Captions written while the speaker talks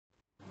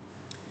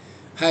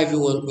Hi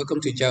everyone, welcome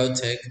to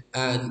Tech,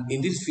 and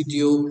in this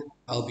video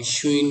I'll be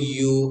showing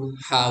you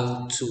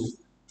how to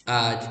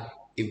add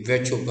a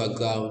virtual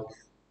background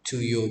to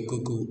your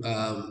Google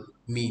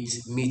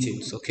Meet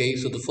meetings. Okay,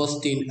 so the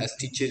first thing as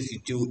teachers you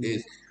do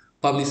is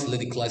probably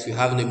select the class you're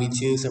having a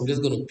meeting. So I'm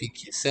just going to pick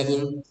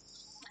 7,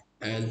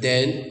 and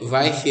then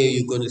right here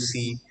you're going to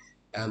see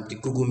the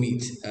Google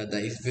Meet that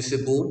is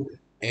visible,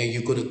 and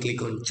you're going to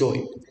click on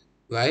join,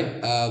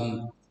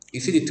 right? You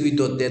see the three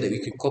dot there that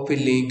you can copy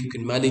link, you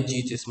can manage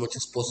it as much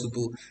as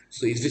possible,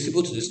 so it's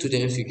visible to the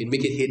students. You can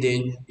make it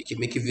hidden, you can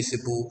make it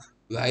visible,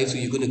 right? So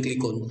you're going to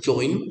click on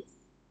join,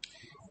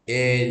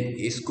 and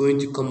it's going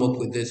to come up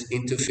with this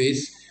interface.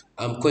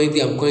 I'm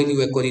currently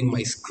recording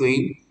my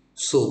screen,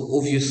 so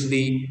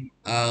obviously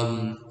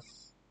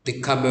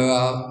the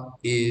camera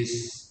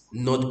is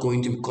not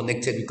going to be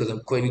connected because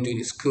I'm currently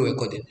doing a screen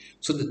recording.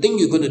 So the thing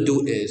you're going to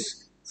do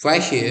is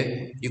right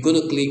here, you're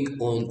going to click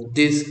on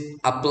this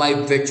apply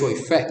virtual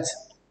effect.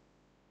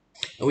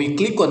 And when you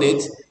click on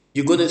it,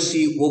 you're going to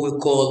see what we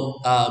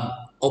call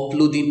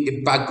uploading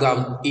a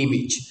background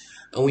image.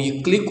 And when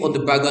you click on the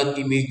background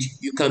image,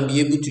 you can be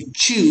able to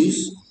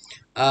choose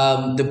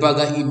the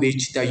background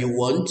image that you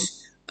want.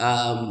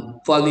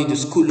 Probably the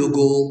school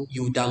logo,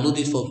 you download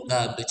it from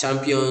the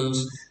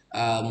champions,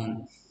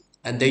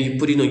 and then you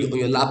put it on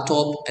your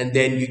laptop, and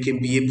then you can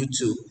be able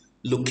to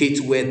locate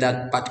where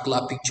that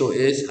particular picture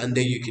is, and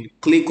then you can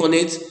click on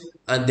it,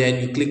 and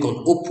then you click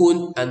on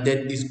open, and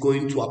then it's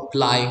going to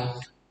apply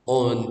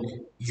on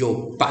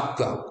your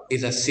background.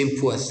 It's as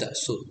simple as that.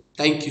 So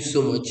thank you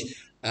so much.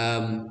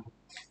 um,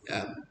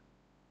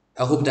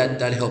 I hope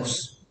that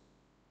helps.